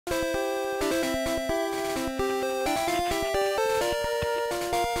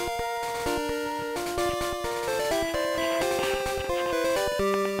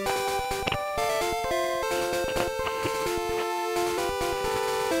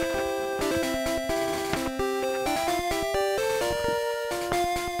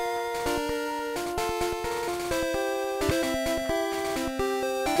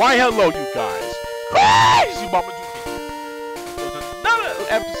Why hello you guys. Crazy Mama Dookie here with another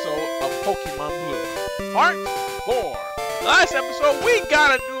episode of Pokemon Blue. Part 4. Last episode we got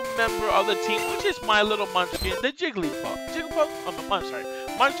a new member of the team, which is my little Munchkin, the Jigglypuff. I'm sorry.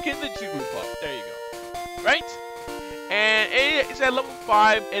 Munchkin the Jigglypuff. There you go. Right? And it's at level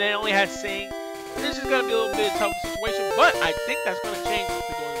 5 and it only has Sing. This is gonna be a little bit of a tough situation, but I think that's gonna change once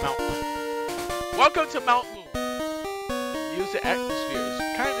we go to Mt.Moon. Welcome to Mt.Moon. The music atmosphere is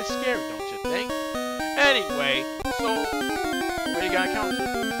kind of scary, don't you think? Anyway, so where you got encounters?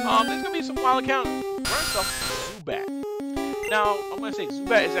 There's gonna be some wild encounters. First off, Zubat. Now, I'm gonna say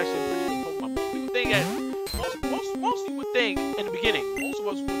Zubat is actually a pretty good Pokemon. People think that most people would think in the beginning. Most of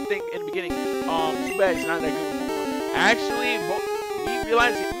us would think in the beginning, Zubat is not that good of a Pokemon. Actually, we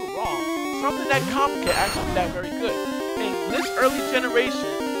realized that we were wrong. Something that complicated actually that very good. In this early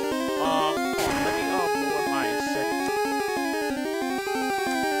generation, let me lower my settings.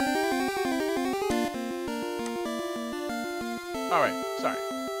 All right,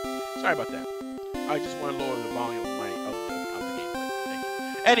 sorry about that. I just want to lower the volume of the gameplay. Thank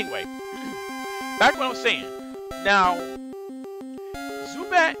you. Anyway, back what I was saying. Now,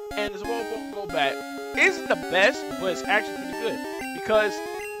 Zubat and his Pokemon Golbat isn't the best, but it's actually pretty good because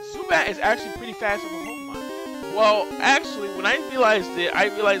Zubat is actually pretty fast of a Pokemon. Well, actually, when I realized it, I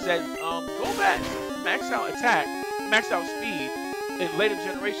realized that Golbat's maxed out attack, maxed out speed in later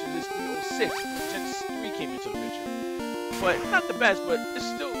generations is 306. Gen 3 came into the picture. But not the best, but it's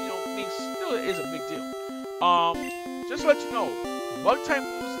still, still is a big deal. Just to let you know, bug type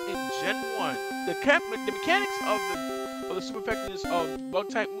moves in Gen 1, the mechanics of the super effectiveness of bug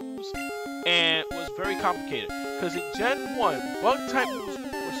type moves and was very complicated. Because in Gen 1, bug type moves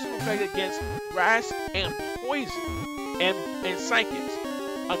were super effective against grass and poison and psychics.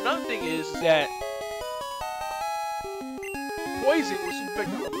 Another thing is that poison was super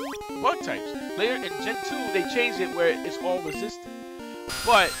effective on bug types. Later in Gen 2, they changed it where it's all resistant.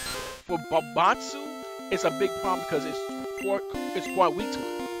 But for Babatsu, it's a big problem because it's quite weak to it.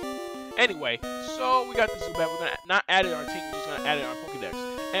 Anyway, so we got the Zubat. We're gonna not add it to our team. We're just gonna add it to our Pokédex.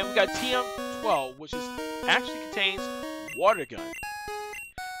 And we got TM12, which is actually contains Water Gun.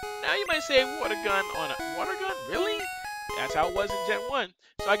 Now you might say Water Gun on a Water Gun? Really? That's how it was in Gen 1.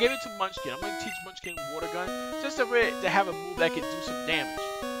 So I gave it to Munchkin. I'm gonna teach Munchkin Water Gun just to have a move that can do some damage.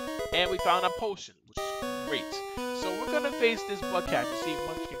 And we found a potion, which is great. So we're gonna face this Bugcat to see if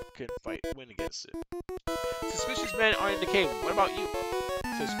Munchkin can win against it. Suspicious men are in the cave. What about you?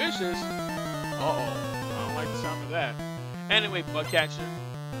 Suspicious? Uh-oh. I don't like the sound of that. Anyway, Bugcatcher,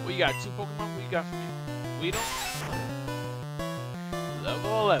 what you got? 2 Pokemon? What you got for me? Weedle?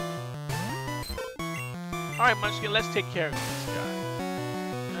 Level 11. Alright, Munchkin, let's take care of this guy.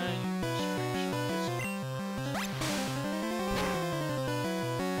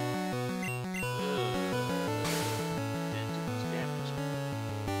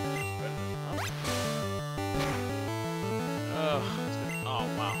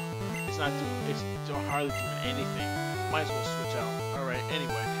 It's hardly doing anything. Might as well switch out. Alright,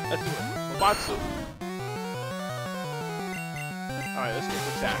 anyway, let's do it. Babatsu. Alright, let's get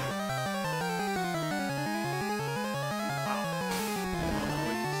the tackle. Wow.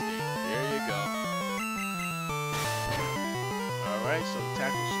 There you go. Alright, so the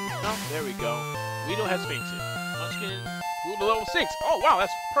tackle should be enough. There we go. Weedle has fainted. Munchkin grew to level 6. Oh wow,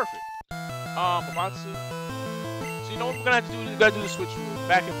 that's perfect. Babatsu. So you know what we're gonna have to do? We gotta do the switch move.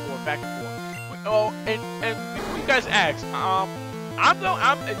 Back and forth, back and forth. Oh, and before you guys ask, not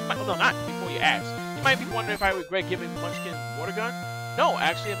before you ask. You might be wondering if I regret giving Munchkin Water Gun. No,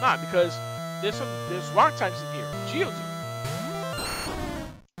 actually I'm not, because there's rock types in here. Geodude.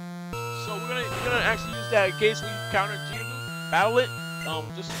 So we're gonna actually use that in case we counter Geodude, battle it,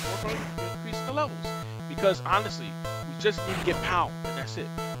 just work on increasing the levels. Because honestly, we just need to get power, and that's it.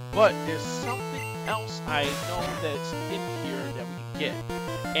 But there's something else I know that's in here that we can get.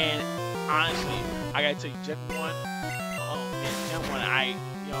 And honestly, I gotta tell you, Gen 1, and Gen 1, I'm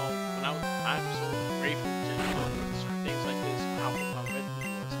so grateful to Gen 1 for certain things like this, how Red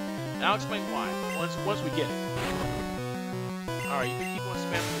Moon was. And I'll explain why, once we get it. Alright, you can keep on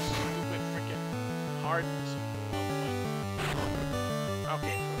spamming this stupid freaking hardness.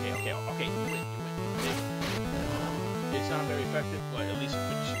 Okay, you win. It's not very effective, but at least you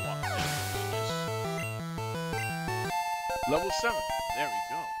finish it off. Level 7, there we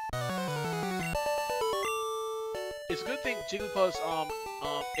go. It's a good thing Jigglypuff's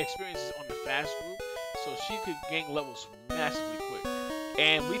experiences on the fast group, so she could gain levels massively quick.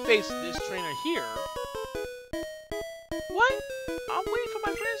 And we face this trainer here. What? I'm waiting for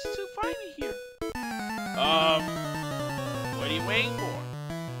my friends to find me here. What are you waiting for?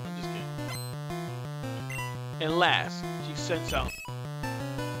 And last, she sends out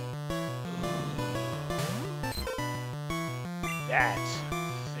that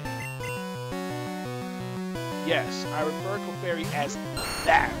thing. Yes, I refer to Clefairy as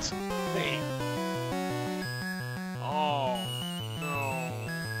that thing. Oh no.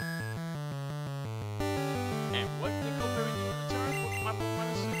 And what did Clefairy do in return? What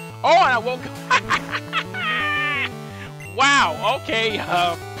is it? Oh, and I woke up. Wow, okay,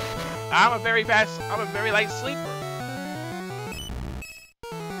 I'm a very light sleeper.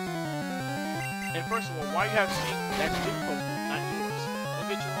 And first of all, why you have sleep? That's Jim Co's move, not yours.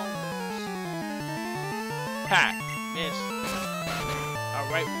 Look at your own moves. Pack, miss.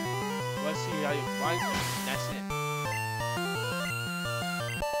 Alright, let's see how you find it. That's it.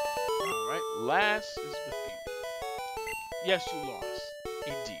 Alright, last is defeat. Yes, you lost.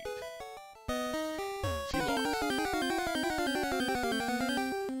 Indeed. She lost.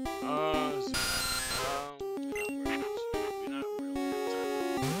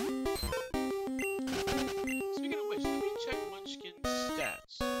 Speaking of which, let me check Munchkin's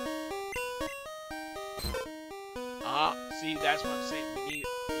stats. See, that's what I'm saying. We need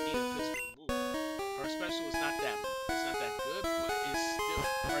a physical move. Her special is not that good, but it's still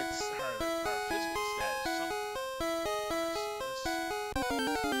her physical stat is something.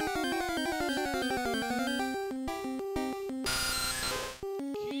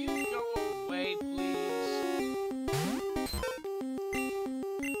 Can you go away, please?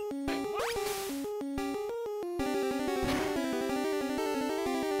 Hey, what?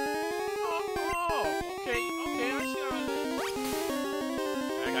 Oh, okay, I see how it is.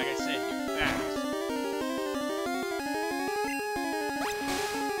 Like I said, you're fast.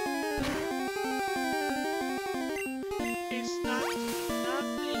 It's not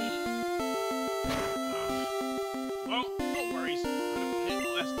nothing. Well, no worries. Oh,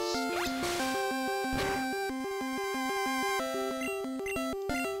 that's disgusting.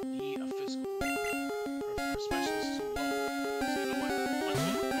 Need a physical. Her special is too low. So you know what? Let's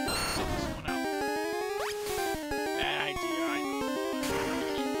sit this one out. Bad idea, I know.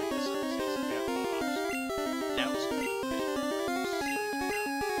 That was pretty good.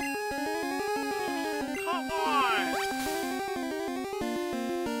 Come on!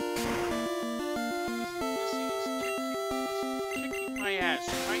 This is kicking my ass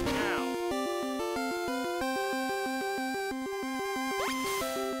right now.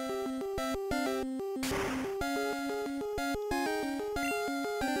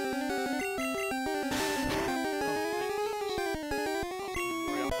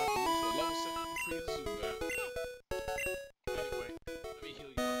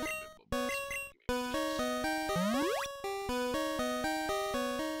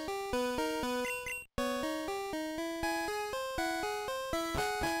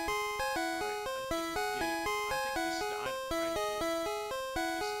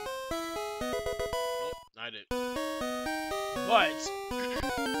 I did. But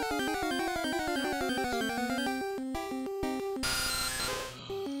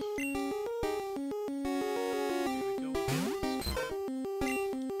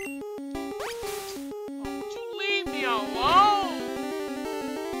would you leave me alone?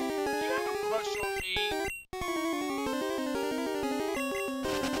 You have a crush on me?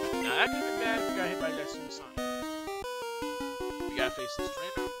 Now that could have been bad if we got hit by that suicide. We gotta face this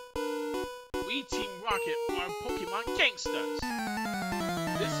trainer. We Team Rocket are Pokemon gangsters.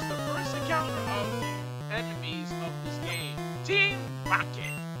 This is the first encounter of enemies of this game. Team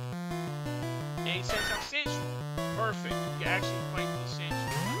Rocket. Any sense I'm sensual? Perfect. We can actually fight the sensual.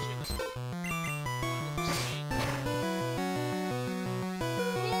 Let's do it.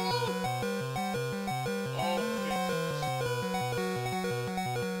 Oh, goodness.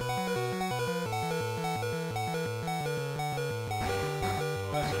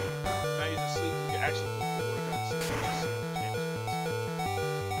 Oh, that's good. Now he's asleep. We can actually go forward and see what you see.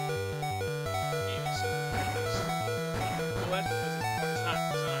 Maybe some weakness. Well, that's because it's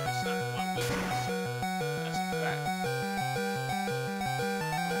not my weakness. That's a fact.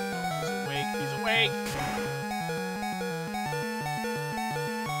 Oh no, he's awake. He's awake.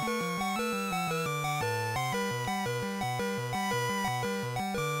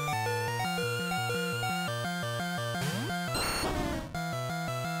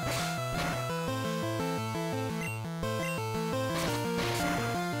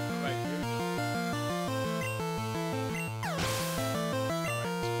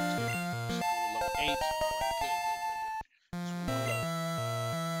 Good. Just one level.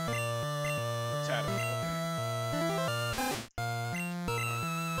 Let's add it. Okay.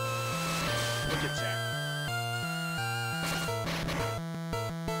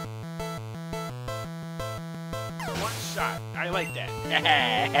 like that.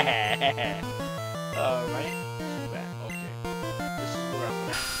 Alright. Back. Okay. This is where I'm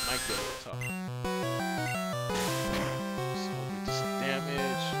gonna might get a little tough. So we do some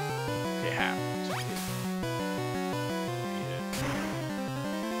damage. Okay, half.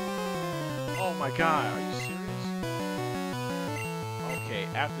 Oh my god, are you serious? Okay,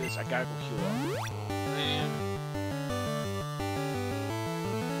 after this I gotta go heal up. Man.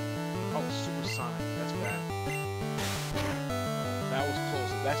 Oh, supersonic, that's bad. That was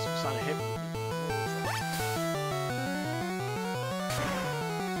close. If that supersonic hit me.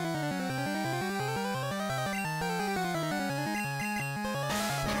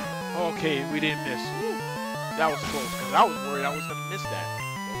 Okay, we didn't miss. Woo. That was close, because I was worried I was gonna miss that.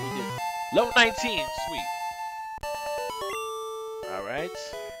 But we didn't. Level 19, sweet. Alright.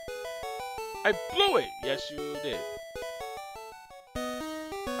 I blew it! Yes, you did.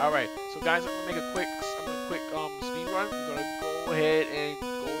 Alright, so guys, I'm gonna make a quick speed run. We're gonna go ahead and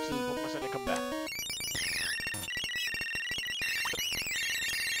go to the Pokemon Center and come back.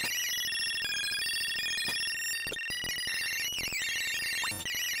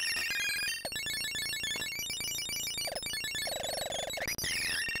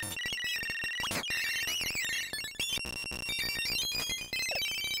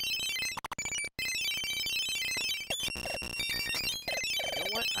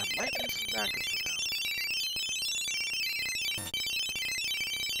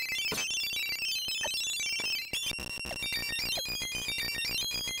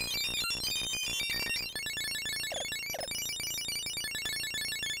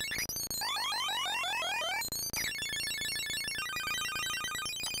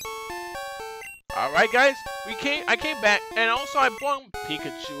 Alright guys, I came back, and also I brought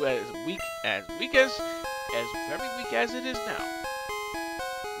Pikachu as weak as very weak as it is now.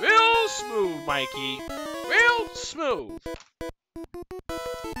 Real smooth, Mikey. Real smooth.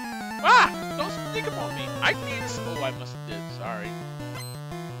 Ah! Don't sneak up on me. I need this. Oh, I must have did. Sorry.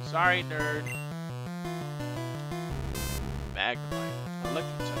 Sorry, nerd. Magnemite.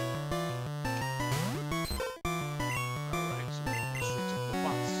 Electric type. Alright, so we're going to switch up the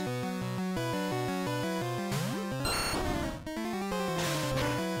bots.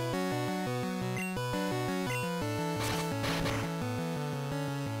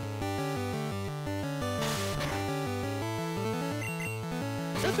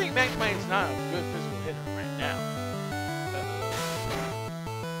 I think Magnemite is not a good physical hitter right now.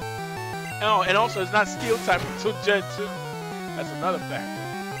 Oh, and also it's not steel type until Gen 2. That's another factor.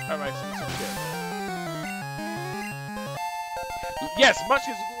 Alright, so it's okay. Yes,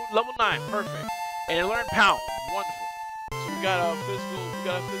 Munchkin's level 9, perfect. And it learned Pound. Wonderful. So we got a physical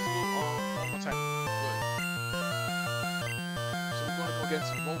normal type. Good. So we're gonna go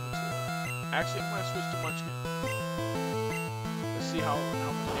against Bulbasaur. Actually, I'm gonna switch to Munchkin. See how much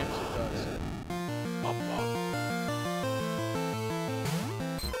damage it does. Up.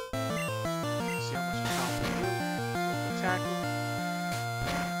 See how much power we do. Tackle.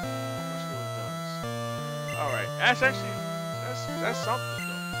 How much it does. Alright, that's actually that's something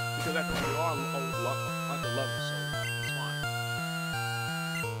though. Because I know we are under level, so it's fine.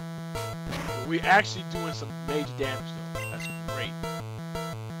 But we're actually doing some major damage though. That's great.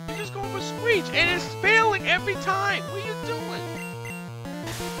 You're just going for Screech and it's failing every time. What are you doing?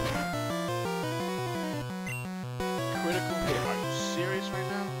 Critical hit. Are you serious right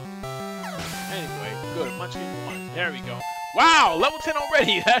now? Anyway, good. Munchkin 1. There we go. Wow! Level 10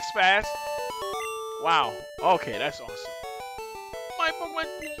 already. That's fast. Wow. Okay, that's awesome. My Pokemon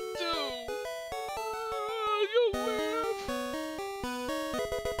will do. You live.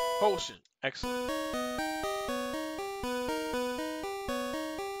 Potion. Excellent.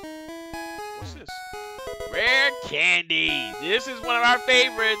 What's this? Rare candy. This is one of our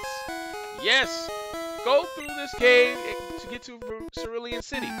favorites. Yes. Go through this cave to get to Cerulean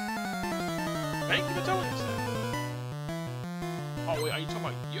City. Thank you for telling us that. Oh wait, are you talking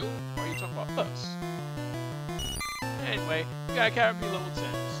about you? Or are you talking about us? Anyway, we got a Caterpie level 10.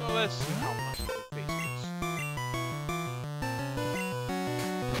 So let's see how much we can face this.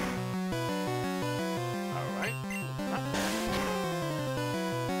 Alright. Not bad.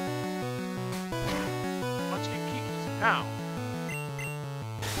 Munchkin Kiki's Pound.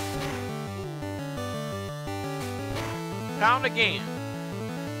 Pound again.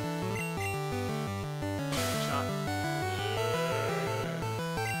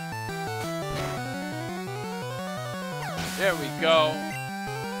 There we go.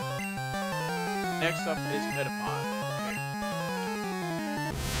 Next up is Metapod. Okay.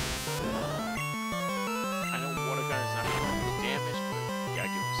 I know Water Gun is not going to do damage, but you gotta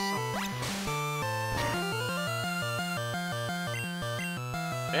give him something.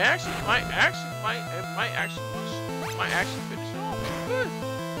 It might actually finish it off. Good. So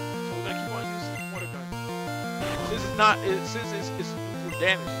we're gonna keep on using the water gun. Since it's neutral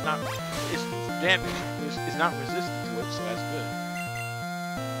damage, it's not resistant to it, so that's good.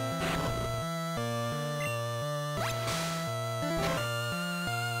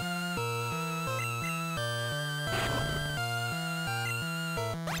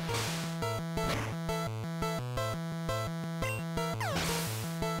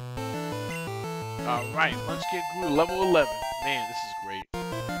 Alright, Munchkin grew level 11. Man, this is great.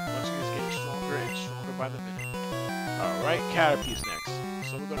 Munchkin is getting stronger and stronger by the minute. Alright, Caterpie's next.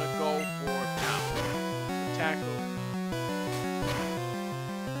 So we're gonna go for down. Tackle.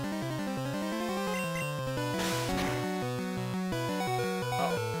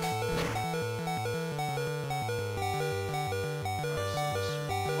 Uh-oh. Alright, so let's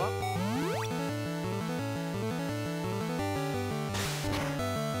move up.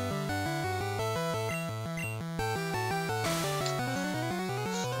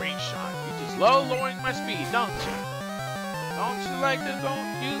 Shot. You just love lowering my speed, don't you? Don't you like to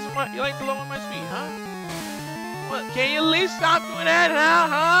you like to lower my speed, huh? What? Can you at least stop doing that now,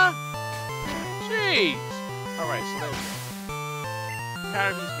 huh? Jeez. Alright, so there we go.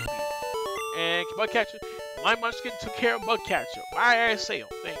 Caterpie's been beat. And Bug Catcher. My Munchkin took care of Bug Catcher. Why I say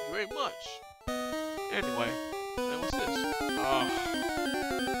thank you very much. Anyway, what's this? Oh.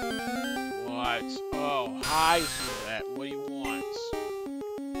 What? Oh, hi, Zubat. What do you want?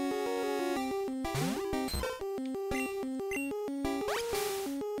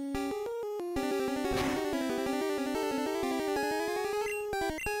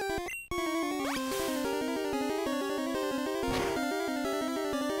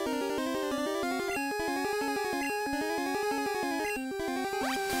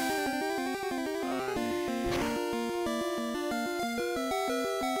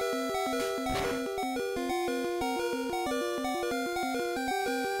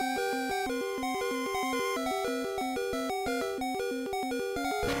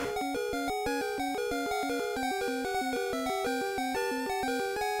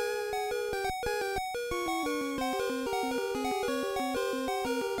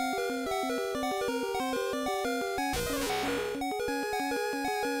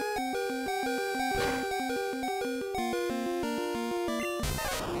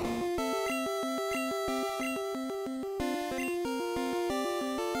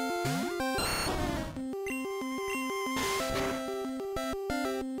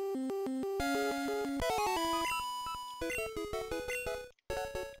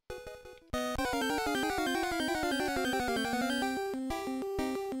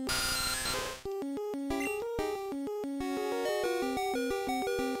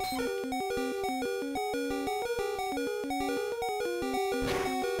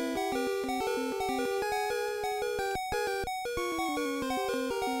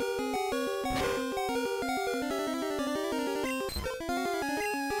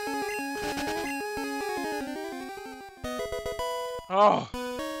 Oh,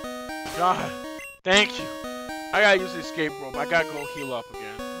 God. Thank you. I gotta use the escape rope. I gotta go heal up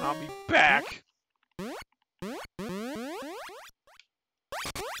again. I'll be back.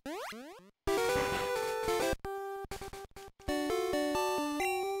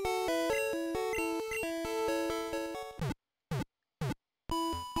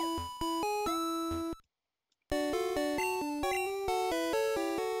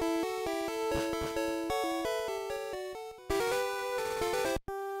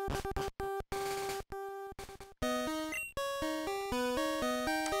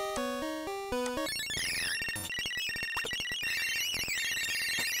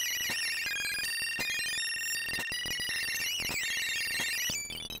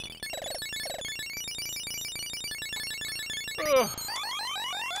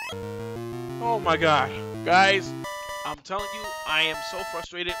 Oh my God. Guys, I'm telling you, I am so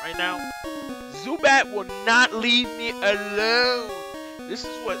frustrated right now. Zubat will not leave me alone. This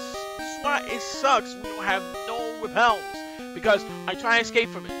is why it sucks we don't have no repels. Because I try to escape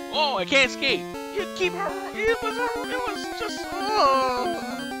from it. Oh, I can't escape. You keep her. It was just.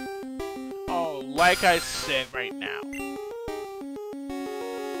 Oh, like I said right now.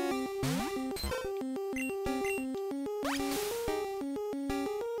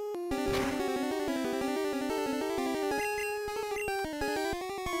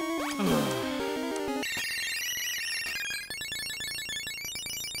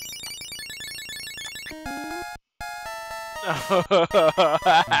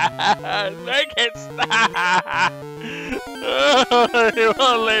 Make it stop! You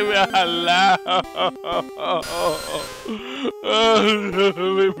won't leave me alone!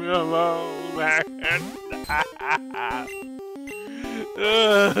 Leave me alone, man!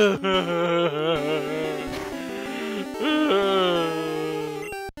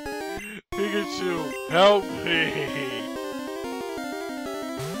 Pikachu, help me!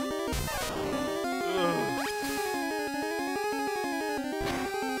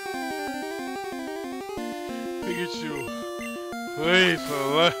 Pikachu, please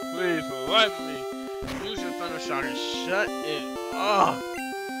let me use your Thunder Shock and shut it up.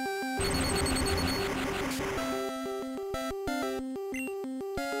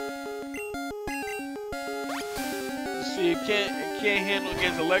 See, it can't handle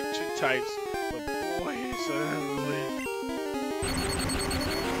against electric types, but boy, it's a relief.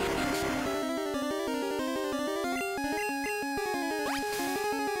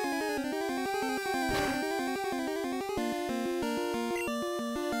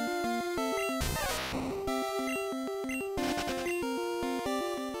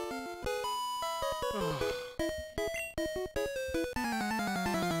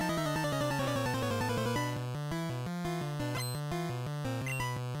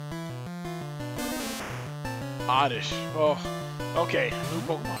 Oddish. Oh, okay. New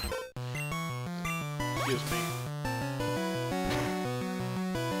Pokemon. Excuse me.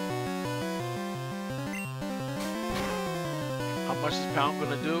 How much is Pound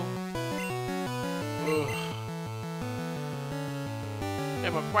gonna do? Ugh.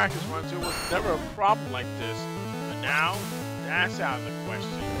 And my practice run too was never a problem like this, but now that's out of the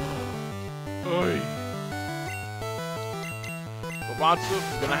question. Oy. Babatsu,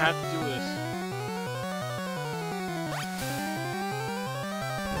 you're gonna have to do this.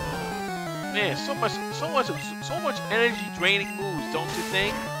 Man, so much energy draining moves, don't you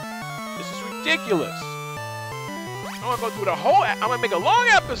think? This is ridiculous. I'm gonna go through the whole. I'm gonna make a long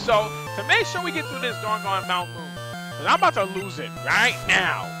episode to make sure we get through this doggone Mt.Moon. Cause I'm about to lose it right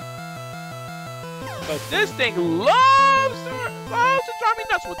now. But this thing loves to drive me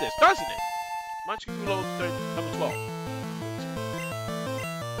nuts with this, doesn't it? Munchkin level 12.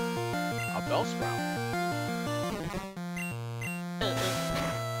 A Bellsprout.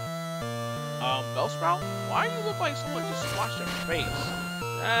 Bellsprout? Why do you look like someone just squashed your face?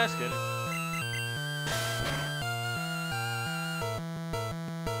 That's good.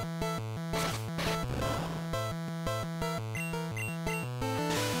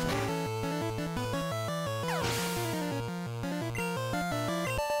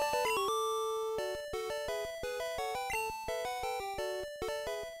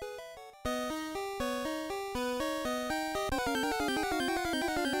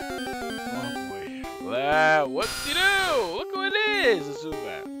 What's he do? Look who it is! A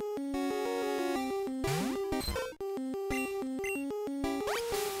Zubat.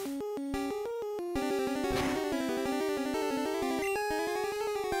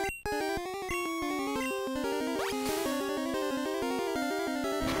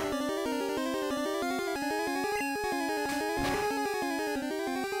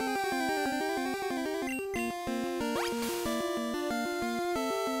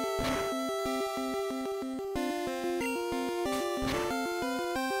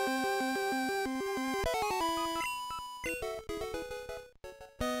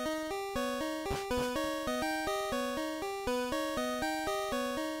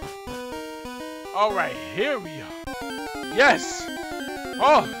 All right, here we are. Yes.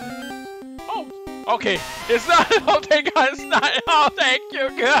 Oh. Okay. It's not. Oh, thank God, it's not. Oh, thank you,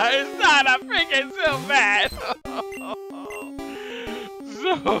 God. It's not a freaking Zubat.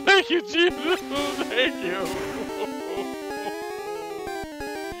 So, thank you, Jesus. Thank you.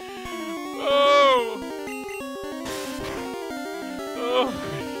 Oh. Oh.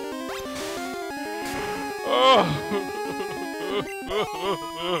 Oh.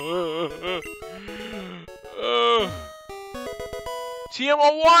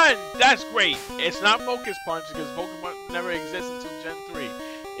 TMO1! That's great. It's not Focus Punch because Focus Punch never exists until Gen 3.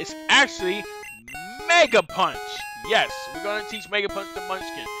 It's actually Mega Punch. Yes, we're going to teach Mega Punch to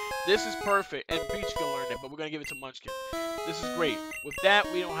Munchkin. This is perfect, and Peach can learn it, but we're going to give it to Munchkin. This is great. With that,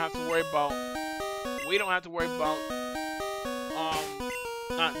 we don't have to worry about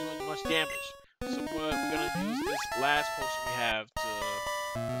not doing much damage. So we're going to use this last potion we have to,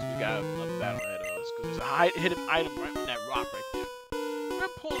 because we got another battle ahead of us, because there's a hidden item right on that rock right there. We're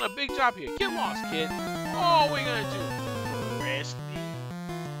pulling a big job here. Get lost, kid. All we're going to do, rest me.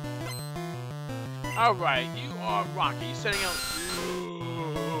 Alright, you are Rocky. You're setting out.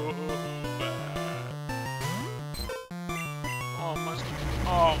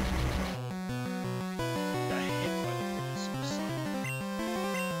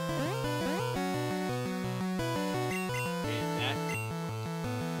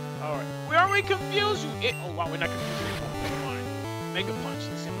 we confuse you. Oh wow, we're not confused anymore. Never mind. Mega punch.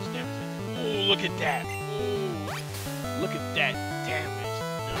 Let's see how much damage it does. Oh, look at that. Oh, look at that damage.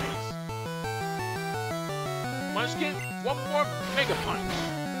 Nice. Munchkin, one more mega punch.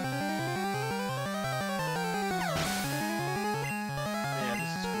 Man,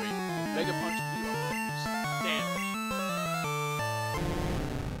 this is great. Mega punch will reduce damage.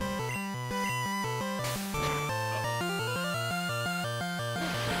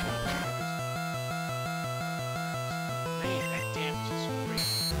 Man, that damage is great.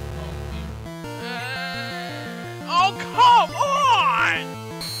 Oh, come on!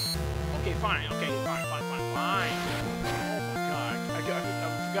 Okay, fine. Okay, fine. Oh my god, I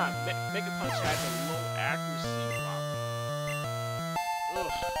forgot. Mega punch has a low accuracy. Wow.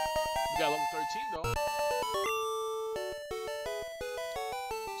 Ugh. We got level 13 though.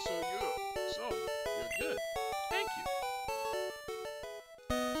 So you're good. Thank you.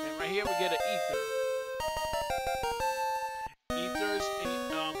 And right here we get an ether. Ethers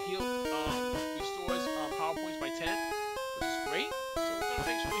heal restores power points by 10, which is great. So we're gonna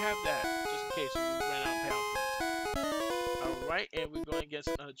make sure we have that just in case we ran out of power points. Alright, and we're going against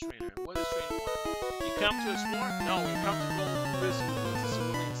another trainer. What does trainer want? You come to explore? No, we come to go visit the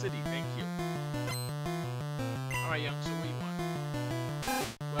Cerulean City. Thank you. Alright, young, so what do you want?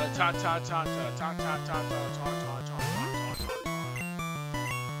 Well, ta.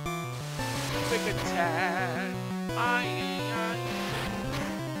 Quick attack.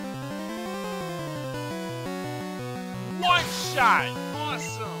 One shot.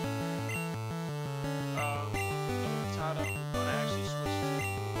 Awesome. Tada, we're gonna actually switch to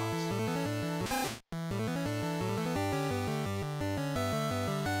robots.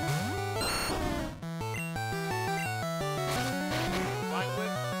 Fine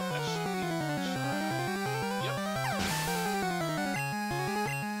whip. That should be one shot. Yep.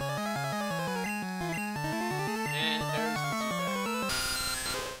 And there's the Zubat.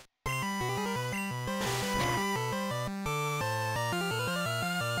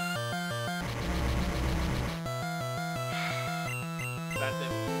 That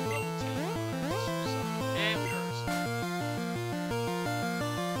thing was level 10. And we hurt ourselves.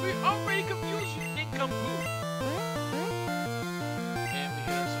 We already confused you, nincompoop. And we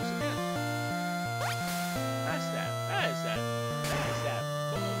hit ourselves again. That's that.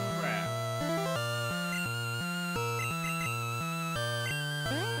 Bull crap.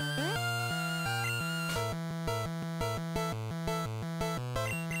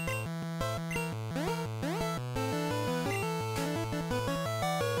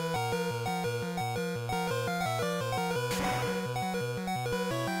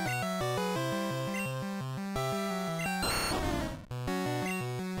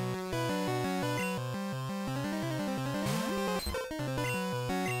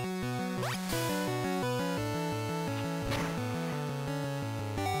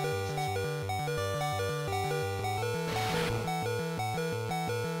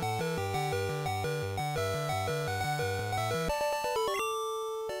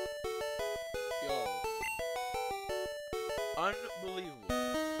 Unbelievable.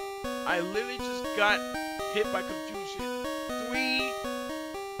 I literally just got hit by confusion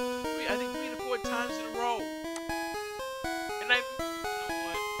I think 3 to 4 times in a row. And you know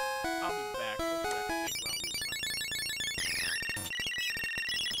what? I'll be back. Hopefully I can think about losing my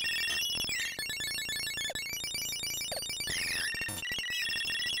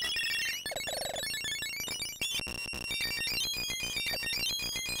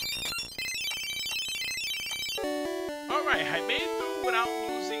Alright, I made it through without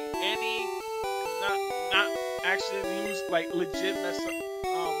losing any, not actually lose, like legit mess up,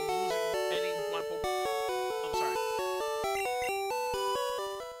 losing any of my Pokemon. I'm sorry.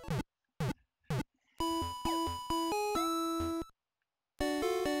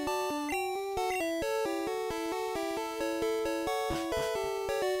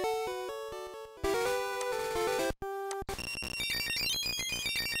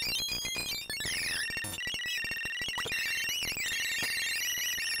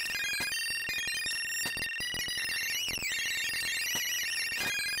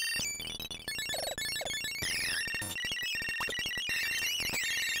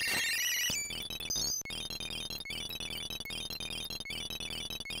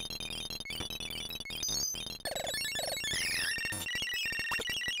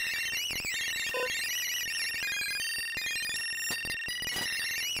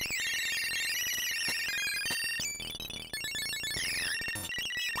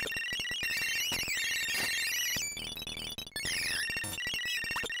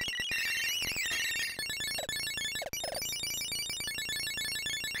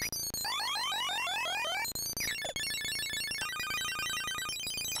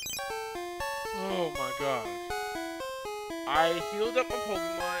 god. I healed up my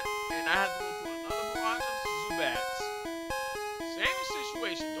Pokemon, and I had to go through another barrage of Zubats. Same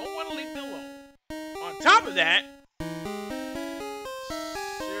situation. Don't want to leave me alone. On top of that,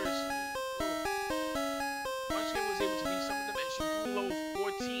 seriously, Munchkin was able to beat some of them, and she grew level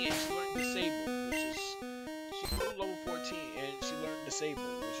 14, and she learned Disable, which is... She grew level 14, and she learned Disable,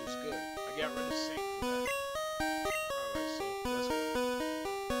 which is good. I got rid of Sync for that. Alright, so let's go.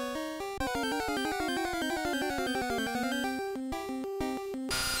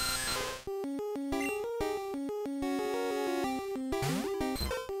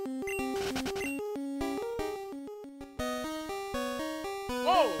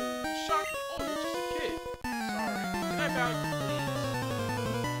 Whoa! You shocked me. Oh, you're just a kid. Sorry. Can I bow you, please?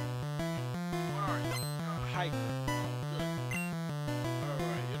 Where are you? Hiker. Oh, good.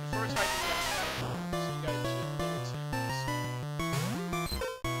 Alright, you're the first hiker guy. So you got gym level 10.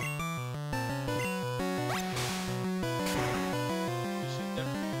 You should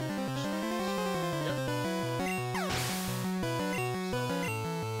definitely be sharp. Yep. So,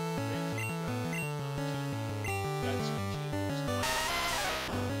 that's your team.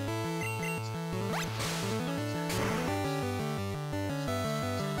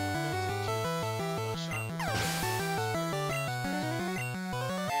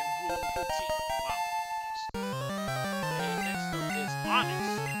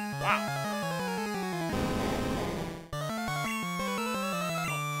 Wow.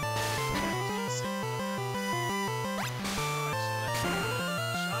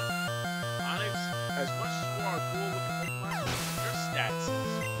 Onyx, as much as you are cool looking Pokemon, your stats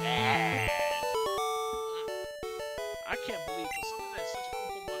is bad. I can't believe for something that's such a cool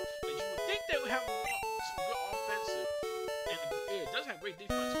Pokemon that you would think they would have some good offensive, and it does have great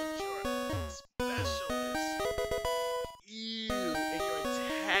defense, but your special is ew, and your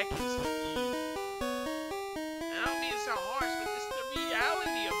attack is ew. And I don't mean to sound harsh, but it's the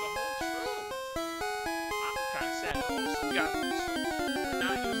reality of the whole truth. I'm kind of sad. Oh, so we got we're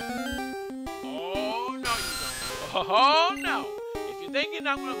not using. Oh no, you don't. Oh no! If you're thinking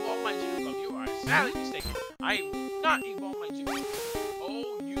I'm gonna evolve my Jigglypuff, you are sadly mistaken. I will not evolve my Jigglypuff.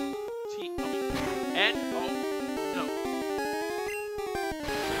 O-U-T-O-N-O. No.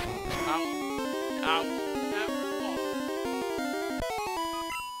 I will never evolve.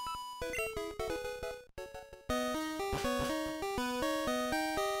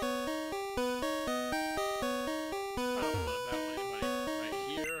 I don't want to battle anybody right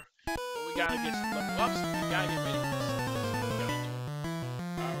here. But we gotta get some level ups. We gotta get ready for this. We gotta do it.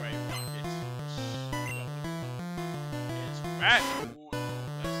 Alright, Rockets. It's Rat. Ooh,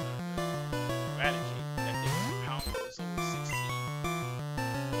 that's not good. Eradicate. That thing is powerful. It's only 16.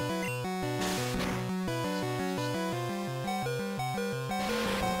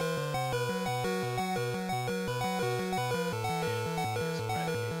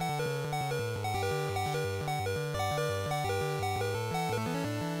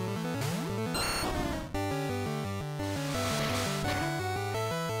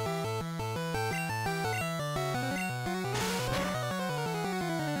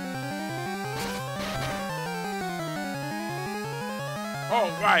 All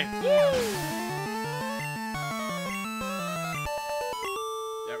right. Woo!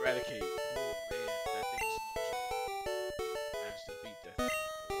 That Eradicate. Oh man, that thing's no joke. Managed to beat that thing.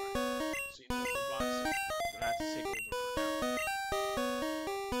 Alright. So you know the box, I'm gonna have to take over for now.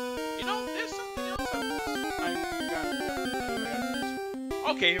 You know, there's something else I forgot to mention.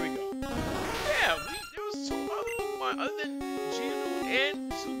 Okay, here we go. Yeah, there was two other Pokemon other than Geodude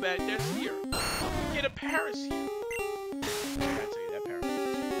and Zubat that's here. We get a Paris here. I gotta tell you that Paris.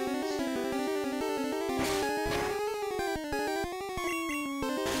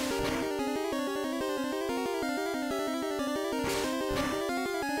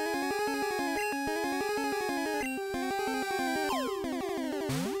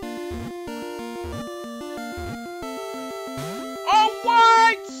 Oh,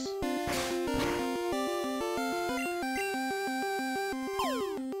 what?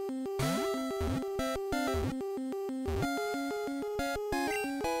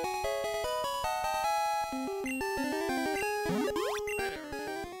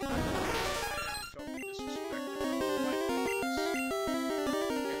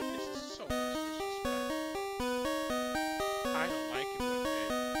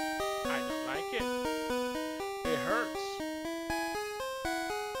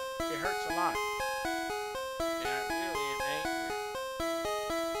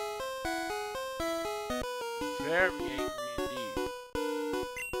 Very angry indeed.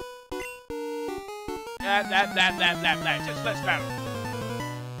 That. Just let's battle.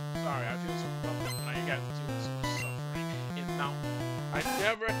 Sorry, I feel so comfortable when I got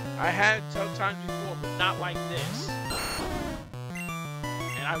times before, but not like this.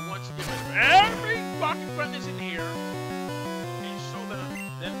 And I want to get rid of every fucking friend that's in here and show them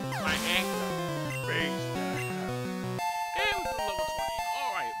my anger. Raise that. And we go level 20.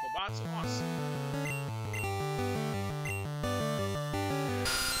 Alright, Bobat's awesome.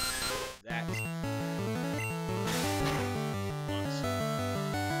 That's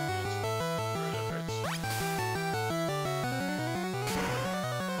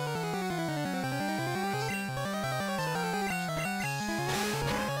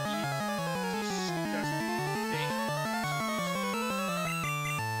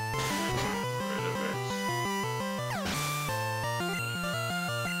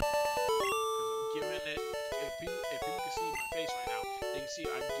see,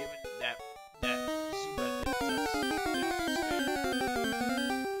 I'm giving that Zubat that does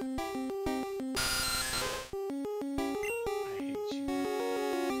I hate you.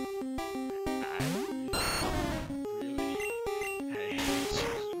 I really hate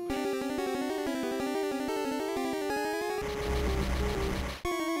you, Zubat.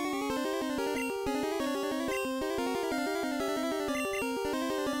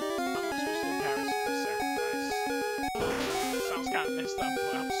 I'm supposed to embarrass the sacrifice. Sounds kind of messed up,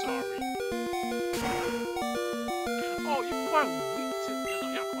 but I'm sorry. Oh, you're quite weak to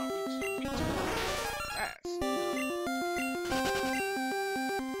you're quite weak to grass.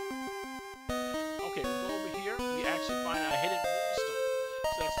 Okay, we go over here. We actually find a hidden moonstone.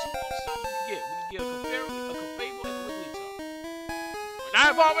 So that's 2 moonstones we can get. We can get a Clefairy, a Clefable, and a Wigglytuff. We're not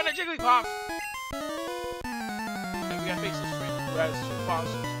evolving a Jigglypuff! And we gotta face this friend who has 2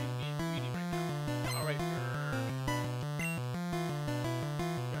 fossils.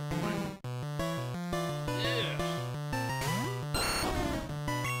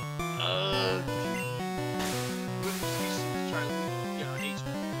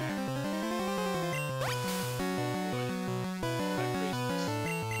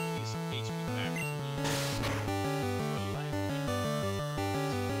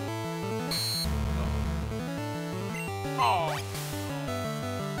 Oh.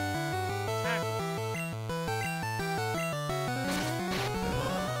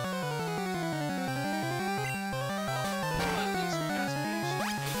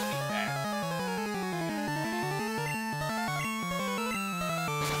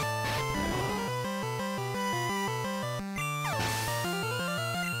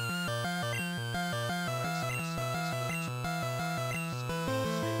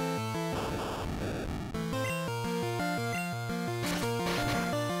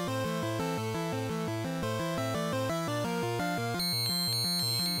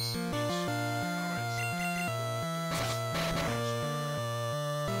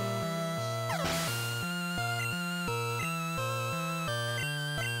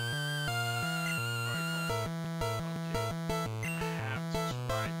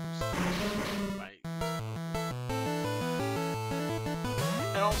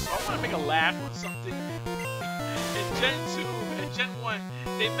 Also, I want to make a laugh on something. In Gen 2 and Gen 1,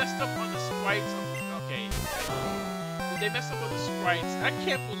 they messed up on the sprites. Okay. They messed up on the sprites. I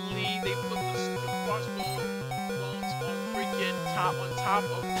can't believe they put the crossbow bones on freaking top of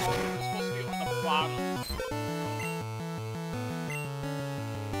Pokemon. It was supposed to be on the bottom.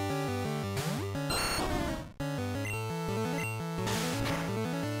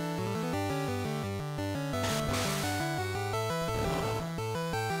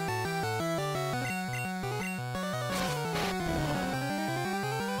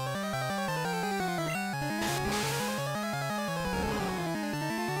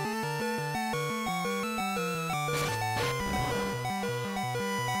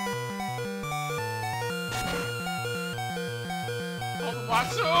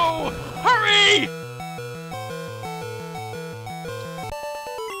 Watsu! Hurry!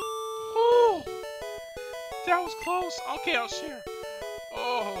 Oh, that was close. Okay, I'll share.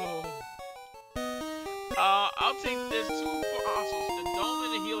 Oh. I'll take this 2 fossils, the Dome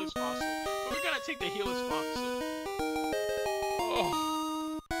and the Healer's fossil. But we're gonna take the Healer's fossil. Oh.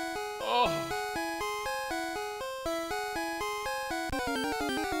 Oh.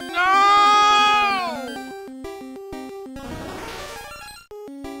 No!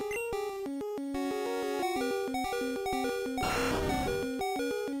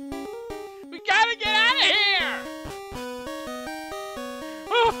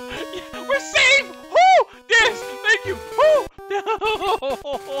 We're safe! Oh, yes, thank you.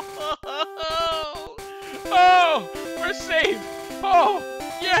 Oh, we're safe. Oh,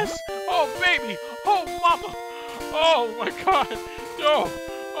 yes. Oh, baby. Oh, mama. Oh, my God. No.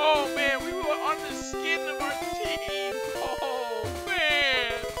 Oh, man, we were on the skin of our teeth. Oh,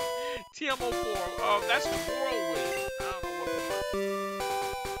 man. TMO4. That's the whirlwind. I don't know what Pokemon.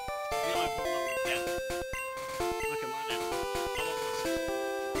 You know, I Pokemon with that. I can learn that. I don't want to see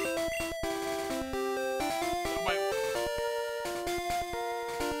nobody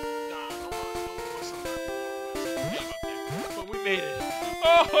nah, no one wants to learn whirlwind. Forget about that. But we made it.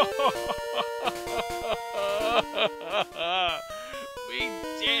 Oh! We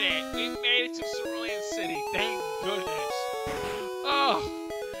did it. We made it to Cerulean City. Thank goodness. Oh.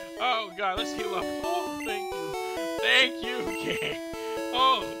 Oh God, let's heal up. Oh, thank you. Thank you, gang.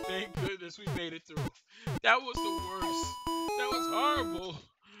 Oh, thank goodness we made it through. That was the worst. That was horrible.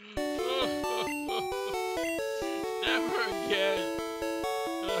 Never again.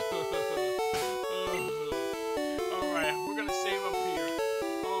 Alright, we're gonna save up here.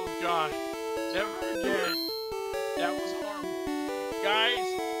 Oh God. Never